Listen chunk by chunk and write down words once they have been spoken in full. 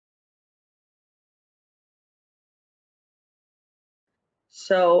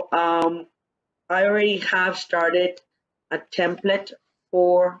So I already have started a template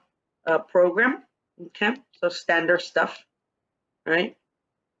for a program. Okay, so standard stuff, right?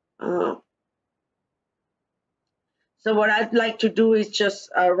 So what I'd like to do is just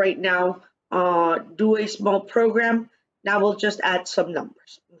right now do a small program. Now we'll just add some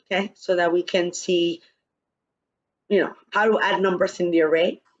numbers, okay, so that we can see, how to add numbers in the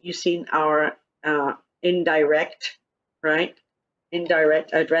array using our indirect, right?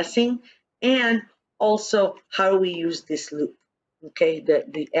 Indirect addressing, and also how do we use this loop, okay,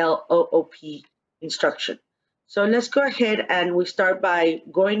 the LOOP instruction. So let's go ahead and we start by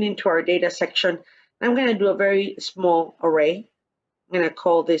going into our data section. I'm going to do a very small array. I'm going to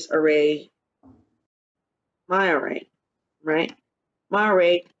call this array my array, right? My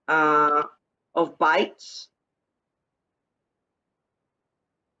array of bytes.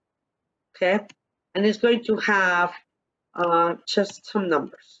 Okay, and it's going to have just some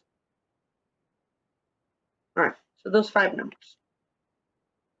numbers. All right, so those 5 numbers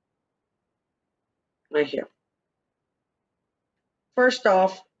right here. First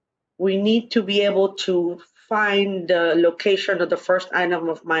off, we need to be able to find the location of the first item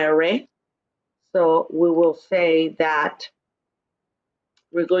of my array. So we will say that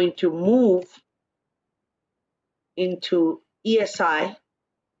we're going to move into ESI.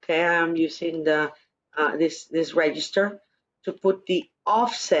 Okay, I'm using the this register to put the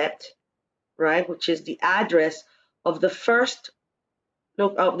offset, right, which is the address of the first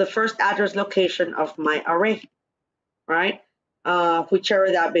address location of my array, right?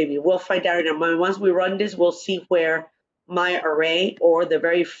 Whichever that may be. We'll find out in a moment. Once we run this, we'll see where my array or the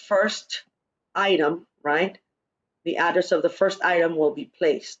very first item, right? The address of the first item will be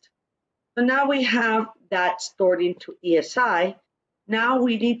placed. So now we have that stored into ESI. Now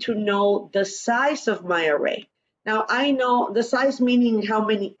we need to know the size of my array. Now I know the size, meaning how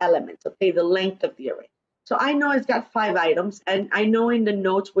many elements, okay, the length of the array. So I know it's got 5 items, and I know in the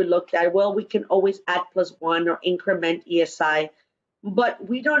notes we looked at, well, we can always add +1 or increment ESI, but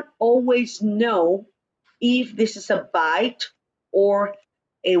we don't always know if this is a byte or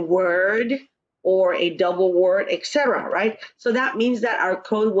a word or a double word, etc., right? So that means that our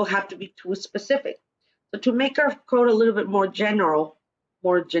code will have to be too specific. So to make our code a little bit more general,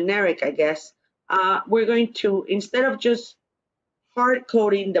 more generic, I guess, we're going to, instead of just hard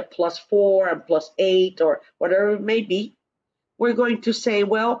coding the +4 and +8 or whatever it may be, we're going to say,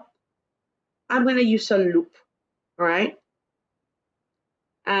 well, I'm going to use a loop, all right?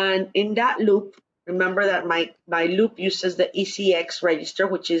 And in that loop, remember that my loop uses the ECX register,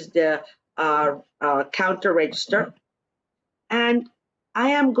 which is the counter register. And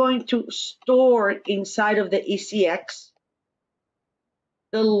I am going to store inside of the ECX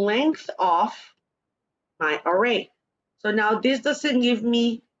the length of my array. So now this doesn't give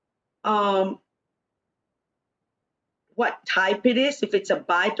me what type it is. If it's a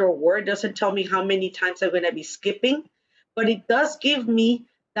byte or a word, doesn't tell me how many times I'm going to be skipping, but it does give me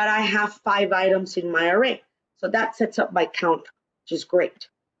that I have 5 items in my array. So that sets up my count, which is great.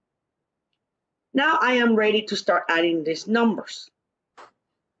 Now I am ready to start adding these numbers.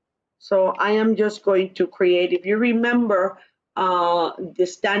 So I am just going to create, if you remember the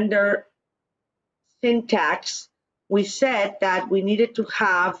standard syntax, we said that we needed to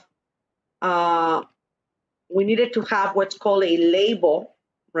have what's called a label,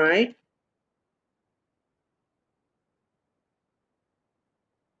 right?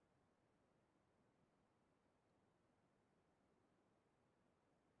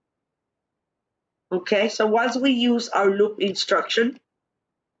 Okay, so once we use our loop instruction,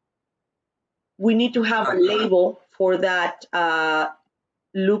 we need to have a label for that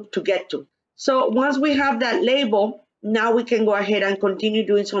loop to get to. So once we have that label, now we can go ahead and continue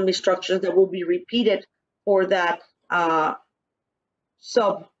doing some instructions that will be repeated for that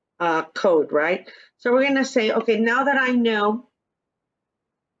sub code, right? So we're going to say, okay, now that I know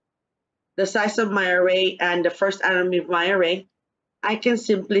the size of my array and the first item of my array, I can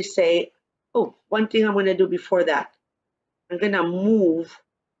simply say, oh, one thing I'm going to do before that, I'm going to move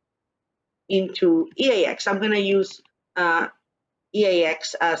into EAX. I'm going to use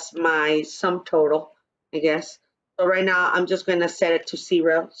EAX as my sum total, I guess. So right now, I'm just going to set it to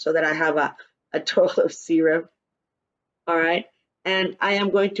 0 so that I have a total of 0. All right. And I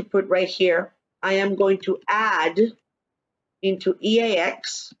am going to put right here, I am going to add into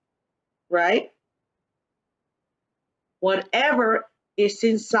EAX, right, whatever is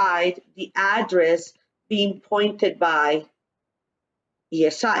inside the address being pointed by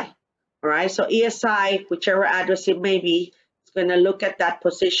ESI. All right. So ESI, whichever address it may be, is going to look at that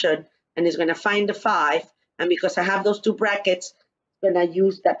position and is going to find the 5. And because I have those 2 brackets, gonna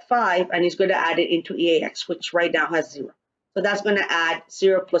use that 5 and it's gonna add it into EAX, which right now has 0. So that's gonna add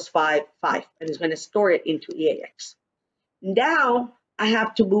 0 plus 5, 5, and it's gonna store it into EAX. Now I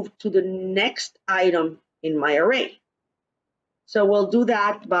have to move to the next item in my array. So we'll do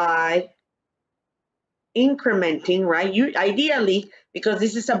that by incrementing, right? Ideally, because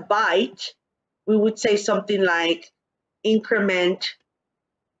this is a byte, we would say something like increment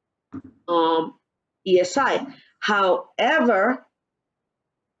ESI. However,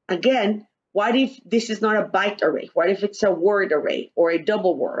 again, what if this is not a byte array? What if it's a word array or a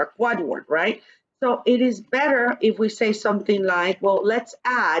double word, a quad word, right? So it is better if we say something like, well, let's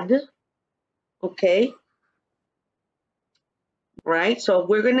add, okay, right? So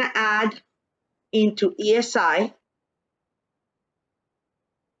we're going to add into ESI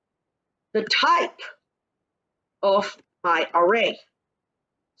the type of my array.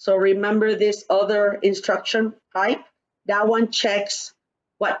 So remember this other instruction type? That one checks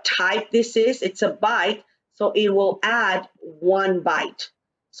what type this is. It's a byte, so it will add 1 byte.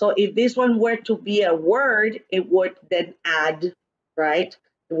 So if this one were to be a word, it would then add, right?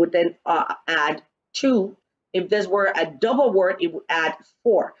 It would then add 2. If this were a double word, it would add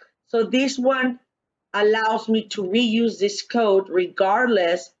 4. So this one allows me to reuse this code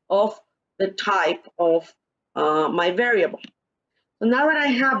regardless of the type of my variable. So now that I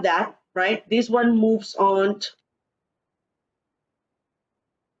have that, right, this one moves on to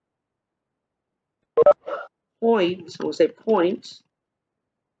points, we'll say points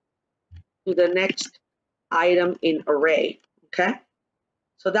to the next item in array, okay?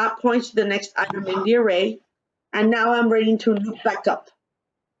 So that points to the next item in the array, and now I'm ready to loop back up.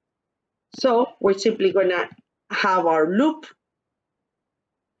 So we're simply gonna have our loop,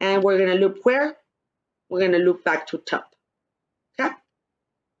 and we're gonna loop where? We're gonna loop back to top, okay?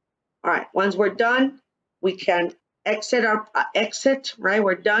 All right, once we're done, we can exit our exit, right?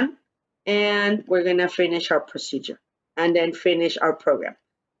 We're done, and we're gonna finish our procedure and then finish our program.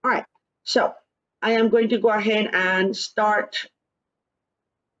 All right, so I am going to go ahead and start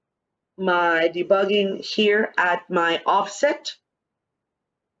my debugging here at my offset.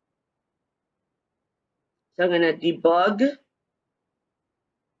 So I'm gonna debug,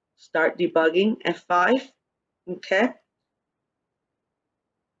 start debugging F5, okay?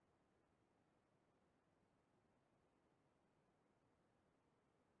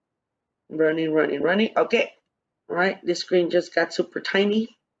 Running, okay. All right, this screen just got super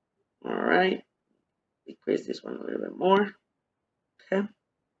tiny. All right, decrease this one a little bit more, okay?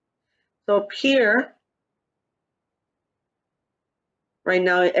 So up here, right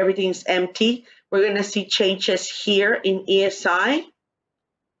now everything's empty. We're gonna see changes here in ESI,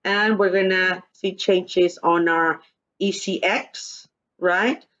 and we're gonna see changes on our ECX,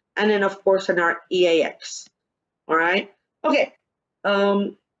 right? And then of course on our EAX, all right? Okay,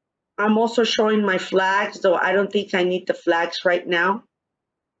 I'm also showing my flags, though I don't think I need the flags right now.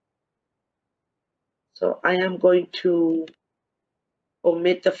 So I am going to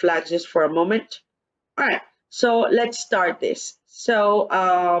omit the flags just for a moment. All right, so let's start this. So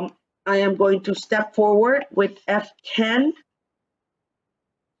I am going to step forward with F10.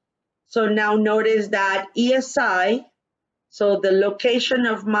 So now notice that ESI, so the location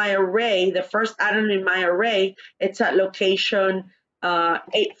of my array, the first item in my array, it's at location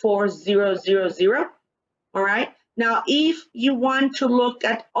 84000. All right. Now, if you want to look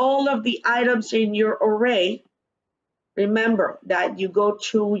at all of the items in your array, remember that you go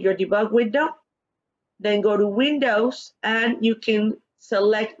to your debug window, then go to Windows, and you can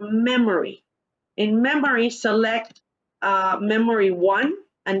select memory. In memory, select memory 1,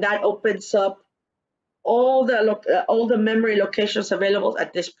 and that opens up all the memory locations available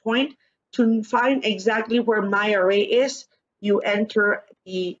at this point. To find exactly where my array is, you enter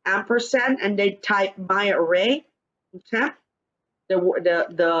the ampersand and then type my array, okay?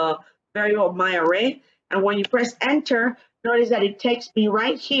 The variable my array, and when you press enter, notice that it takes me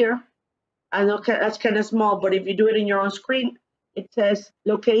right here. I know that's kind of small, but if you do it in your own screen, it says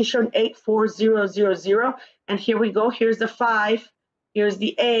location 84000, and here we go. Here's the 5, here's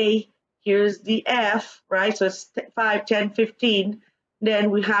the A, here's the F, right? So it's 5, 10, 15. Then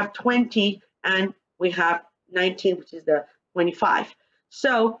we have 20, and we have 19, which is the 25.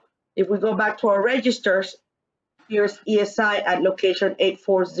 So if we go back to our registers, here's ESI at location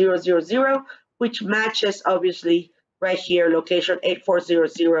 84000, which matches obviously right here, location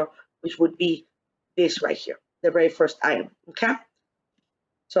 8400, which would be this right here, the very first item, okay?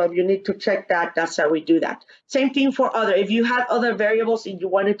 So if you need to check that, that's how we do that. Same thing for other, if you had other variables and you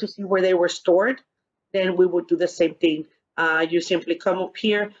wanted to see where they were stored, then we would do the same thing. You simply come up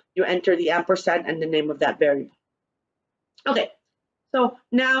here, you enter the ampersand and the name of that variable. Okay, So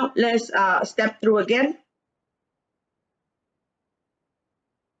now let's step through again.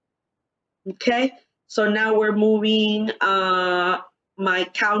 Okay, so now we're moving my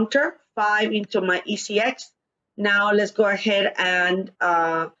counter 5 into my ECX. Now let's go ahead and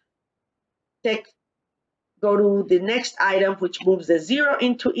go to the next item, which moves the 0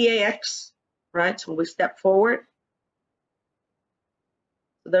 into EAX, right? So we step forward.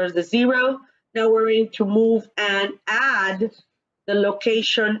 So there's the 0. Now we're ready to move and add the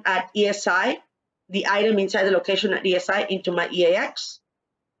location at ESI, the item inside the location at ESI into my EAX.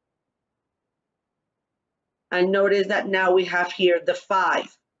 And notice that now we have here the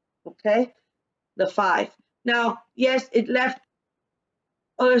 5, okay? The 5. Now, yes, it left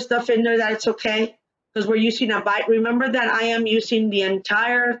other stuff in there that it's okay because we're using a byte. Remember that I am using the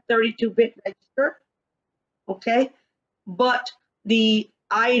entire 32-bit register, okay? But the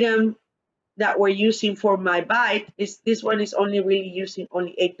item that we're using for my byte is this one is only really using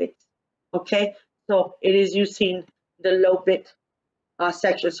only 8 bits, okay? So it is using the low bit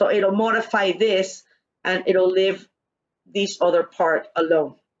section. So it'll modify this and it'll leave this other part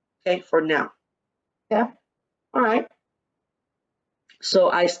alone, okay, for now. Yeah, all right. So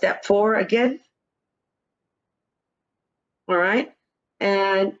I step 4 again. All right,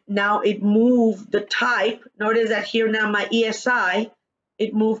 and now it moved the type. Notice that here now my ESI,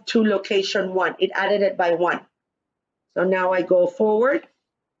 it moved to location 1. It added it by 1. So now I go forward.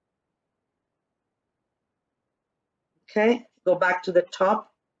 Okay, go back to the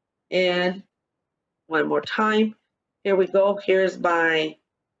top and one more time. Here we go. Here's my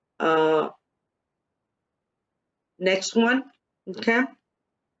next one. Okay,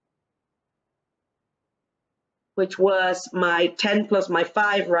 which was my 10 plus my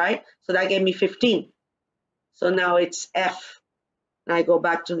 5, right? So that gave me 15. So now it's F. And I go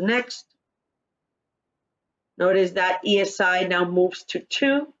back to the next. Notice that ESI now moves to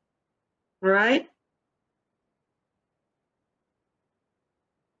 2, right?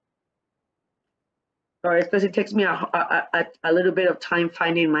 Sorry, because it takes me a little bit of time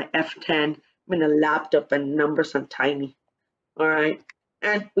finding my F10. I'm in a laptop and numbers are tiny. All right,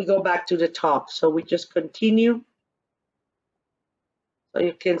 and we go back to the top. So we just continue. So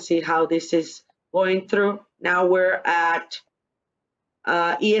you can see how this is going through. Now we're at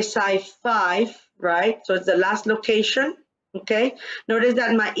ESI 5, right? So it's the last location, okay? Notice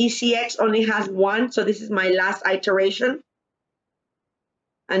that my ECX only has 1, so this is my last iteration.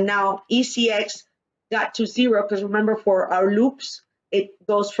 And now ECX got to 0, because remember for our loops, it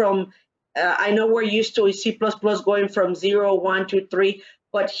goes from, I know we're used to C++ going from 0, 1, 2, 3,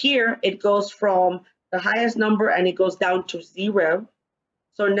 but here it goes from the highest number and it goes down to 0.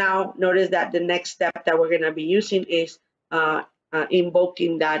 So now notice that the next step that we're going to be using is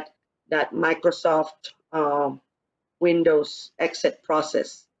invoking that Microsoft Windows exit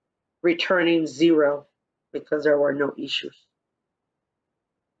process, returning 0 because there were no issues.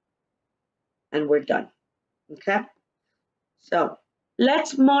 And we're done. Okay, so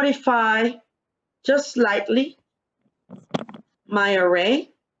let's modify just slightly my array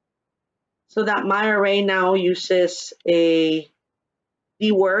so that my array now uses the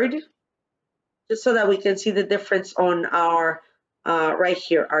word, just so that we can see the difference on our right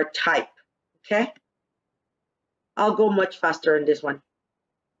here, our type. Okay, I'll go much faster in this one.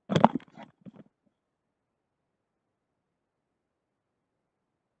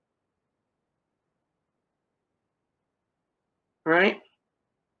 All right,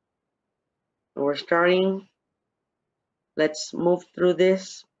 so we're starting. Let's move through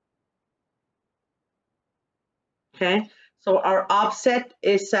this. Okay, so our offset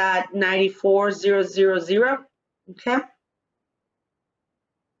is at 94,000. Okay.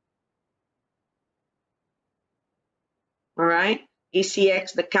 All right,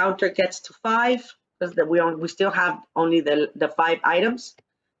 ECX, the counter gets to 5 because we still have only the 5 items.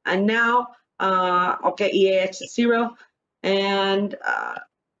 And now, okay, EAX is 0. And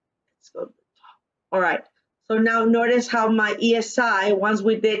let's go to the top. All right, so now notice how my ESI, once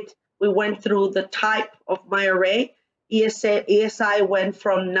we went through the type of my array, ESI went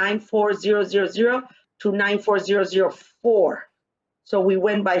from 94000 to 94004. So we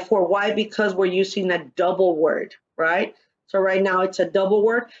went by 4. Why? Because we're using a double word, right? So right now it's a double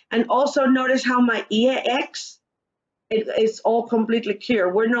word. And also notice how my EAX, it's all completely clear.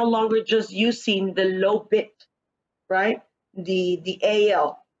 We're no longer just using the low bit, right? The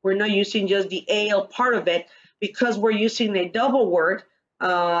AL. We're not using just the AL part of it because we're using a double word,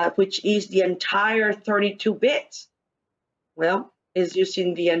 which is the entire 32 bits. Well, is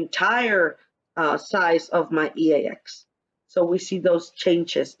using the entire size of my EAX. So we see those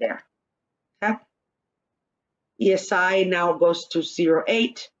changes there. Okay. ESI now goes to 0,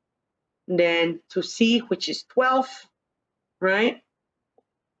 8, then to C, which is 12, right?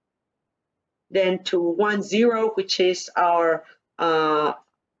 Then to 1, 0, which is our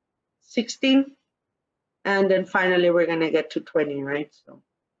 16, and then finally we're going to get to 20, right? So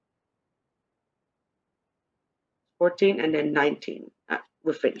 14 and then 19.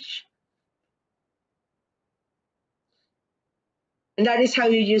 We're finished. And that is how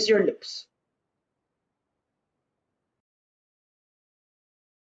you use your loops.